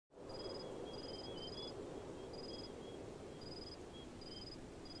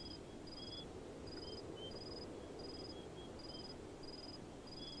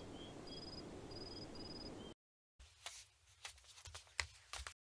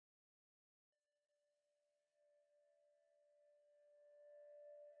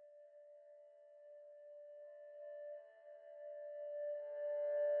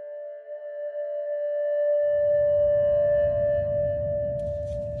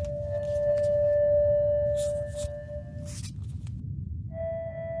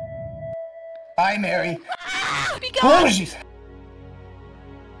Hi, Mary. Be gone! Oh, jeez.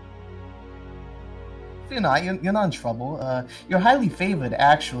 You're not in trouble. You're highly favored,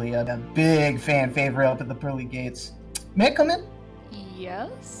 actually. A big fan favorite up at the pearly gates. May I come in?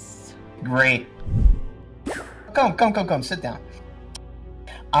 Yes? Great. Come, sit down.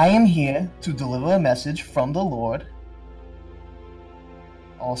 I am here to deliver a message from the Lord.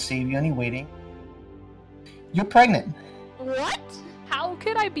 I'll save you any waiting. You're pregnant. What? How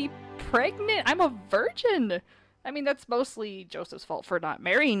could I be pregnant? I'm a virgin! I mean, that's mostly Joseph's fault for not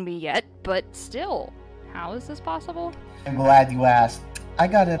marrying me yet, but still. How is this possible? I'm glad you asked. I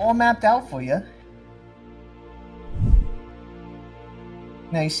got it all mapped out for you.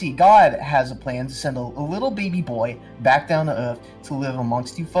 Now you see, God has a plan to send a little baby boy back down to Earth to live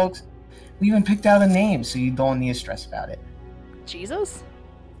amongst you folks. We even picked out a name so you don't need to stress about it. Jesus?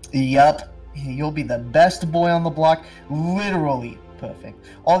 Yup. You'll be the best boy on the block. Literally perfect.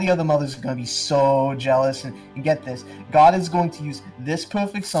 All the other mothers are going to be so jealous. And get this, God is going to use this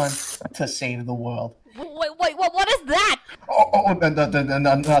perfect son to save the world. Wait, what is that?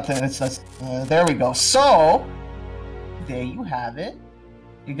 No, nothing. There we go. So, there you have it.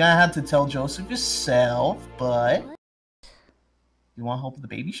 You're gonna have to tell Joseph yourself, but... You want help with the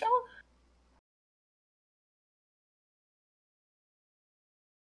baby shower?